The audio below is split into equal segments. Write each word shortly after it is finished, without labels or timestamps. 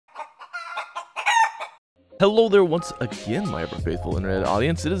Hello there once again, my ever faithful internet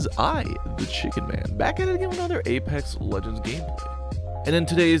audience. It is I, the Chicken Man, back at it again with another Apex Legends gameplay. And in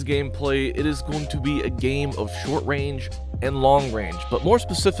today's gameplay, it is going to be a game of short range and long range, but more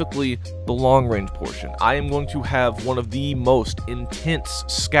specifically, the long range portion. I am going to have one of the most intense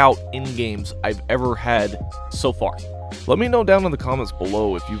scout in-games I've ever had so far. Let me know down in the comments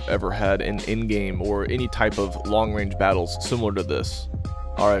below if you've ever had an in-game or any type of long range battles similar to this.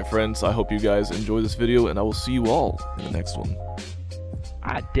 Alright friends, I hope you guys enjoy this video, and I will see you all in the next one.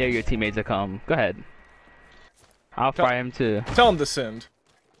 I dare your teammates to come. Go ahead. I'll fry him too. Tell him to send.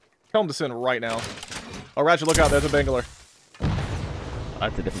 Tell him to send right now. Oh, Ratchet, look out, there's a Bangalore. Oh,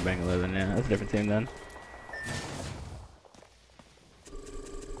 that's a different Bangalore then, yeah. That's a different team then.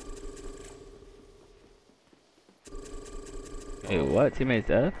 Hey, what? Teammate's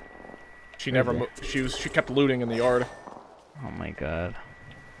dead? She never moved. She kept looting in the yard. Oh my god.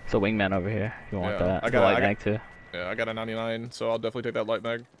 It's a wingman over here. You want Yeah, that? I got a light mag too. Yeah, I got a 99, so I'll definitely take that light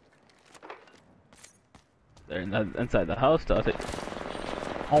mag. They're inside the house though.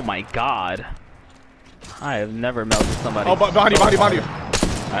 Oh my god. I have never melted somebody. Oh, behind you, behind you, behind you!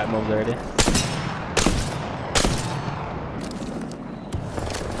 Alright, moves already.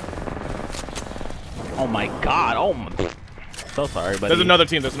 Oh my god. Oh my. So sorry, buddy. There's another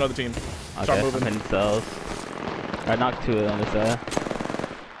team, there's another team. Okay, Start moving. I'm hitting cells. I knocked two on this side.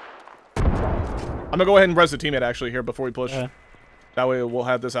 I'm gonna go ahead and res the teammate actually here before we push. Yeah. That way we'll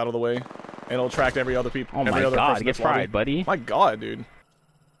have this out of the way, and it'll attract every other people. Oh my god, get fried, buddy. My god, dude.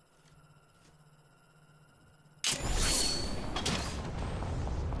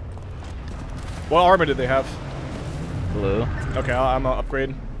 What armor did they have? Blue. Okay, I'm gonna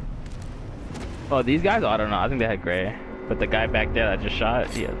upgrade. Oh, these guys? Oh, I don't know. I think they had gray. But the guy back there that I just shot,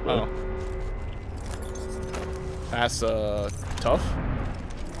 he has blue. Oh. That's tough.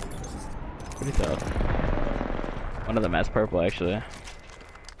 Pretty tough. One of them has purple, actually.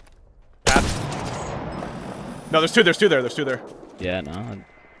 No, there's two there. Yeah, no. I'm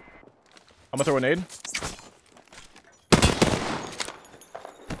gonna throw a nade.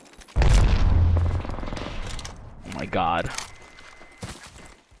 Oh my god.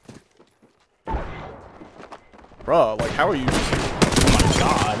 Bruh, like, how are you? Oh my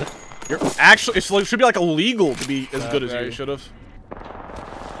god. You're actually, it should be like illegal to be as good as you should have.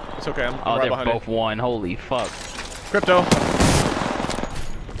 It's okay, I'm Oh, right they're behind both you. one. Holy fuck. Crypto.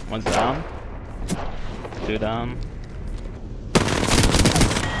 One's down. Two down.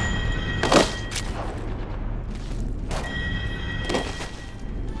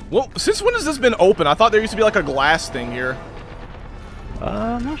 Well, since when has this been open? I thought there used to be like a glass thing here.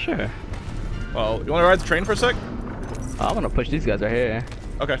 I'm not sure. Well, you wanna ride the train for a sec? I'm gonna push these guys right here.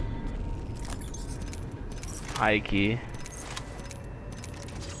 Okay. High key.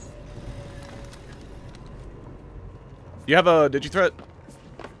 You have a digi-threat?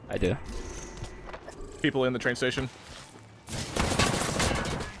 I do. People in the train station.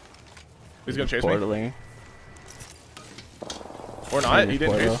 He's gonna chase me. Portaling. Or not, he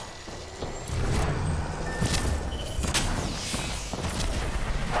didn't chase.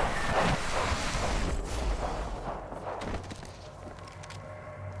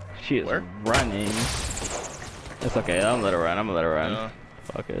 She is Where? running. It's okay, I'm gonna let her run. I'm gonna let her run. Yeah.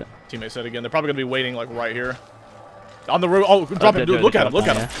 Fuck it. Teammate said again. They're probably gonna be waiting like right here. On the roof. Oh, drop him, dude. Look at him. Look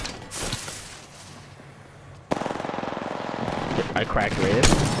at him. I cracked Wraith.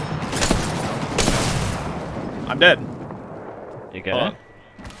 I'm dead. You got it?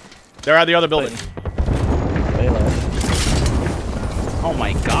 They're at the other building. Oh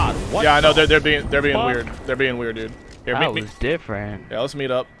my god, what? Yeah, I know. They're being fuck? weird. They're being weird, dude. Here, That meet was different. Yeah, let's meet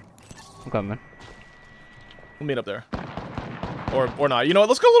up. I'm coming. We'll meet up there. Or not. You know what?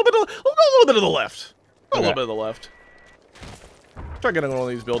 Let's go a little bit. Let's go a little bit to the left. A little bit to the left. Try getting one of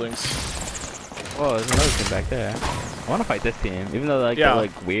these buildings. Whoa, there's another team back there. I want to fight this team, even though like they're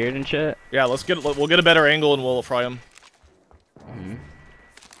like weird and shit. Yeah, let's get. We'll get a better angle and we'll fry them.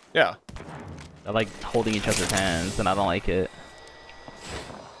 Yeah. They're like holding each other's hands, and I don't like it.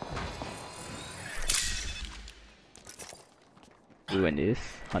 We win these,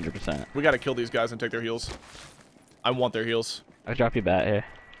 100%. We gotta kill these guys and take their heals. I want their heals. I'll drop you bat here.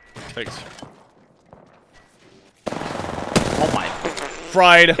 Thanks. Oh my.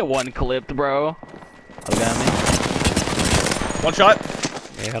 Fried. Get one clipped, bro. Look at me. One shot.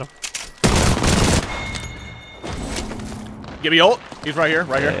 Yeah, got him. Give me ult. He's right here.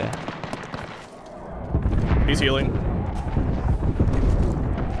 Right here. Yeah. He's healing.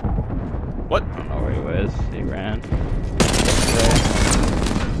 What? I don't know where he was. He ran.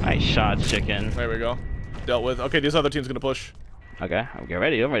 Nice shot, chicken. There we go. Dealt with. Okay, this other team's gonna push. Okay, I'm getting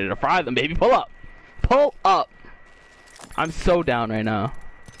ready. I'm ready to fry them, baby. Pull up. pull up. I'm so down right now.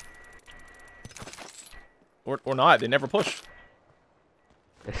 Or not. They never push.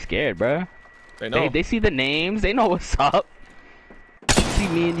 They're scared, bro. They know. They see the names. They know what's up. See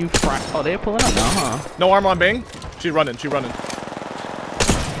me and you fry. Oh, they're pulling up now, huh? No armor on Bang. She's running. She's running.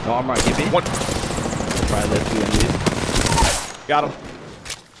 No armor on Gibby. What? Try this, you and you. Got him.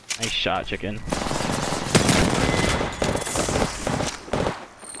 Nice shot, chicken.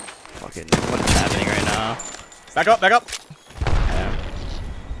 Fucking, what is happening right now? Back up. Back up. Yeah.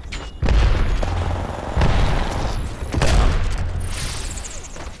 Down.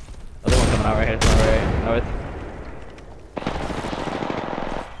 Other one coming out right here. Right. North.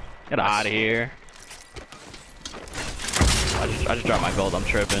 Get out of here. I just dropped my gold. I'm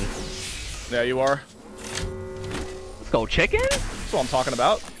tripping. Yeah, you are. Let's go, chicken. That's what I'm talking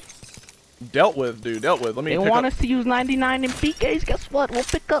about. Dealt with, dude. Dealt with. Let me. They want us to use 99 in PKs. Guess what? We'll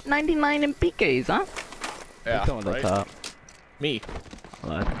pick up 99 in PKs, huh? Yeah. Someone's Right? up top. Me.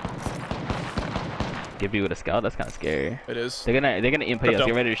 Hold on. Give you with a scout. That's kind of scary. It is. They're gonna impede us. Crypto.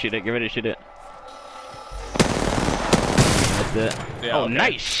 Get ready to shoot it. Get ready to shoot it. That's it. Yeah, Oh, okay.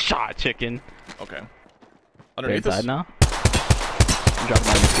 nice shot, chicken. Okay. They're Underneath inside us. now. I'm dropping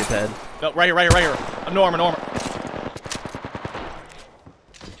on this kid's head. No, right here. Right here. Right here. No armor. No armor.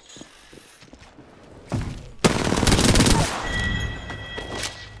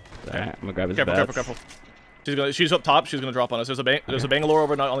 Alright, I'm gonna grab his Careful. bats. Careful. Careful. She's up top. She's gonna drop on us. There's a Bangalore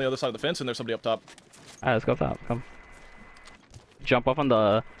over on the other side of the fence, and there's somebody up top. Alright, let's go up top. Come. Jump off on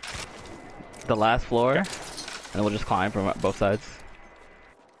the last floor, and then we'll just climb from both sides.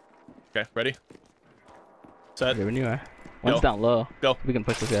 Okay. Ready. Set. Okay, when you are. One's Go. down low. Go. We can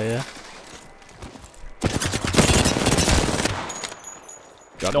push this guy, yeah.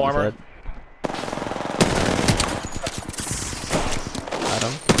 Drop No his armor. head. Got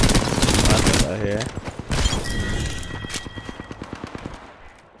him. Last guy out here.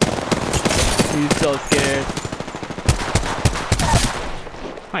 He's so scared.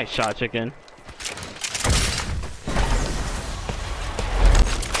 Nice shot, chicken.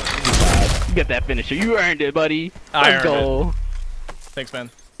 Get that finisher. You earned it, buddy. I Let's earned go. Thanks, man.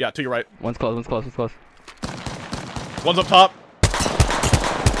 Yeah, to your right. One's close, one's close, one's close. One's up top.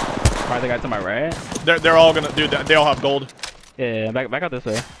 Probably the guy to my right. They're all gonna, dude. They all have gold. Yeah, back out this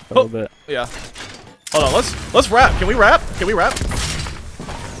way. A Oh. little bit. Yeah. Hold on. Let's wrap. Can we wrap? Can we wrap?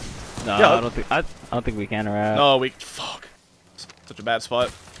 No, Yeah. I don't think we can wrap. No, we. Fuck. Such a bad spot.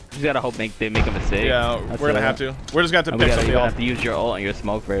 You just gotta hope they make a mistake. Yeah, That's we're gonna it. have to. We're just gonna have to And pick you're somebody gonna off. have to use your ult and your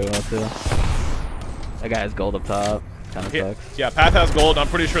smoke very well too. That guy has gold up top. Kind of Yeah, sucks. yeah, Path has gold. I'm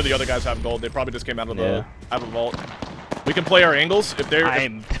pretty sure the other guys have gold. They probably just came out of the Yeah. out of the vault. We can play our angles if they're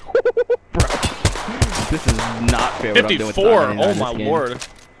I'm. Bro, this is not fair. What I'm doing with 54. 99 Oh in my this game. lord.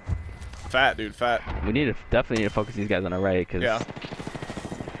 Fat dude, fat. We definitely need to focus these guys on the right, cause Yeah.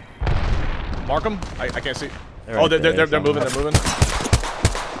 Mark them. I can't see. they're Oh, right they're there moving. somewhere. They're moving.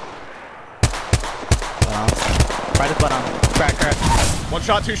 Try to spot on. Crack. One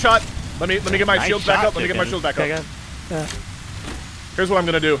shot, two shot. Let me get my Nice shields back shot, up. Let me get my chicken. shields back up. Okay, yeah. Here's what I'm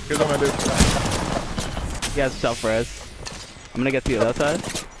gonna do. Here's what I'm gonna do. You guys self-res. I'm gonna get to the other side.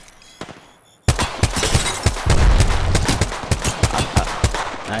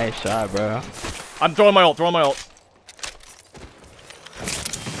 Nice shot, bro. I'm throwing my ult. Throwing my ult.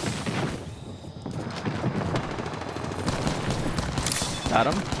 Got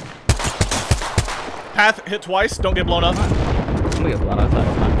him. Path hit twice. Don't get blown up. I'm gonna get blown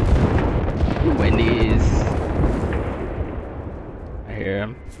outside. Ooh, Wendy's. I hear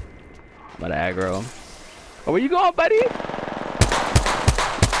him. I'm about to aggro him. Oh, where you going, buddy? What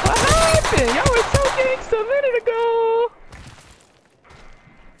happened? Y'all were so gangsta a minute ago.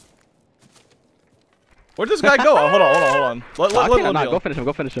 Where'd this guy go? Oh, hold on. Let Go finish him.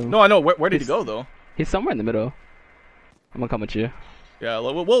 Go finish him. No, I know. Where did he go though? He's somewhere in the middle. I'm gonna come with you. Yeah,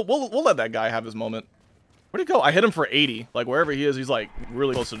 we'll let that guy have his moment. Where'd he go? I hit him for 80. Like wherever he is, he's like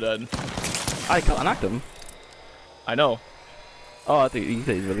really close to dead. I knocked him. I know. Oh, I think you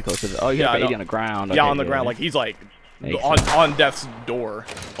said he's really close to the. Oh, you Yeah, got I know. 80 on the ground. Yeah, Okay, on the good. ground. Like he's like Makes on death's door.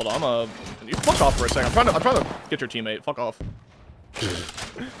 Hold on. You fuck off for a second. I'm trying to get your teammate. Fuck off. He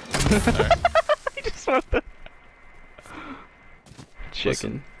just went the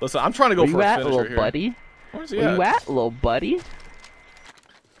chicken. Listen, I'm trying to go Where for you a at, finisher little here. buddy? Where's he Where at? you at, little buddy?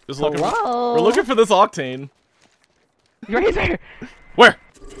 Just looking. Hello? We're looking for this Octane. You're right there. Where?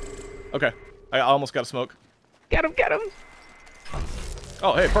 Okay. I almost got a smoke. Get him, get him.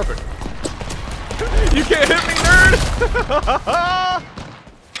 Oh, hey, perfect. You can't hit me, nerd!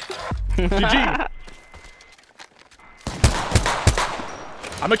 GG.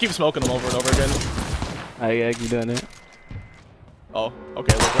 I'm gonna keep smoking them over and over again. I keep doing it. Oh,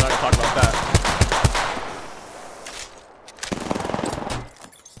 okay, look, we're not gonna talk about that.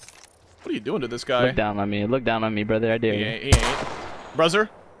 What are you doing to this guy? Look down on me. Look down on me, brother. I dare He you. ain't. He ain't. Brother?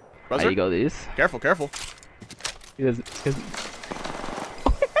 How you go these? Careful, careful. He doesn't.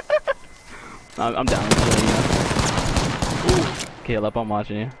 I'm down. Kill up. I'm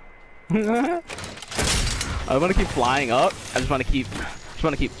watching you. I want to keep flying up. I just want to keep.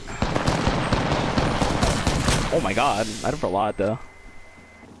 Oh my god! I hit him for a lot though.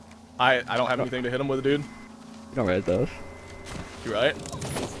 I don't have anything to hit him with, dude. You don't res those. You right?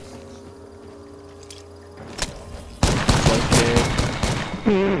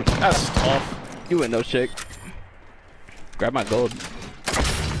 That's tough. You win those, chick. Grab my gold.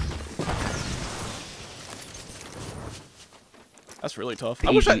 That's really tough.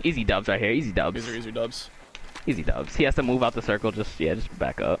 I wish Easy dubs right here. Easy dubs. These are easy dubs. Easy dubs. He has to move out the circle. Just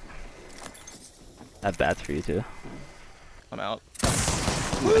back up. That bats for you too. I'm out.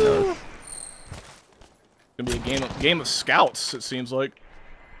 Woo! Gonna be a game of scouts. It seems like.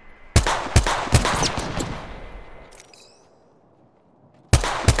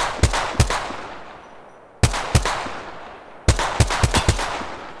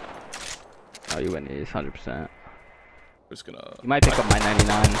 Oh, you win these 100%. Just gonna. You might pick up my 99.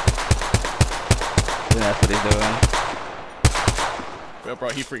 I think that's what he's doing. Yeah, bro,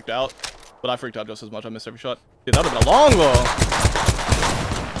 he freaked out. But I freaked out just as much. I missed every shot. Dude, that would have been a long though.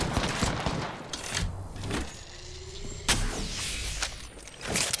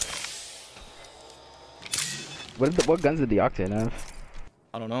 What guns did the Octane have?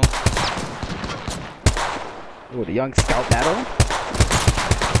 I don't know. Oh, the young scout battle?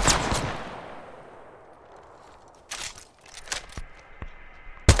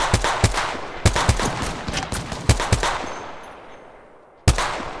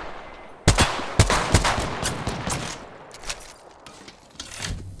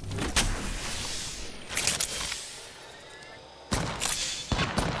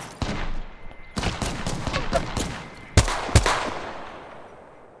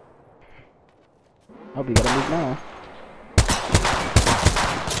 Oh, we gotta move now.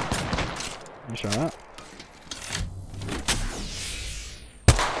 You sure not?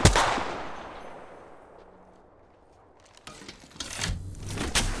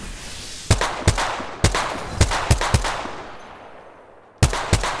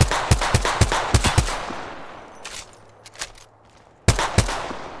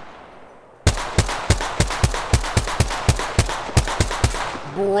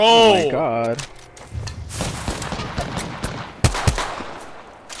 Bro! Oh my god.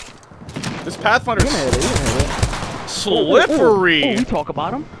 This Pathfinder's You can hit it. slippery! Oh, we talk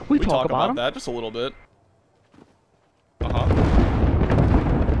about him. We talk about him. that just a little bit. Uh-huh.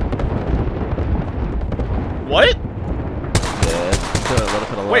 What? Yeah, to the left,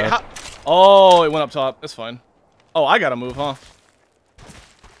 to the Wait, left. how? Oh, it went up top. That's fine. Oh, I gotta move, huh?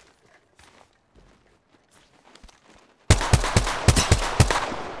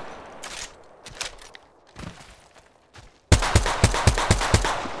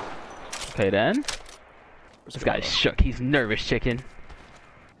 Okay then. Where's This it guy's going? shook. He's nervous, chicken.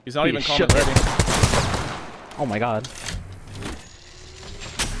 He's not he even is calm shook. and ready. Oh my god.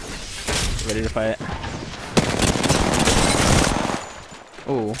 Ready to fight.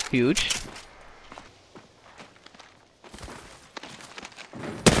 Oh, huge.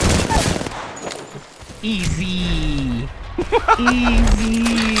 Easy.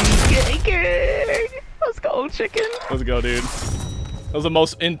 Easy. Let's go, chicken. Let's go, dude. That was the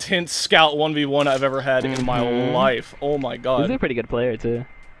most intense scout 1v1 I've ever had in my life. Oh my He's god. a pretty good player, too.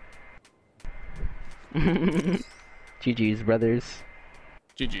 GG's, brothers.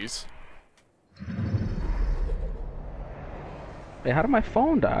 GG's. Wait, how did my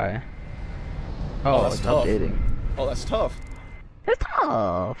phone die? Oh, that's it's tough. updating. Oh, that's tough. It's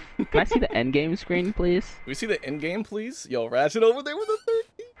tough. Can I see the end game screen, please? Can we see the end game, please? Yo, Ratchet over there with the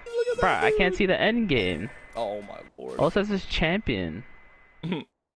 13. Look at Bruh, that. I can't dude. see the end game. Oh my lord. All it says is champion.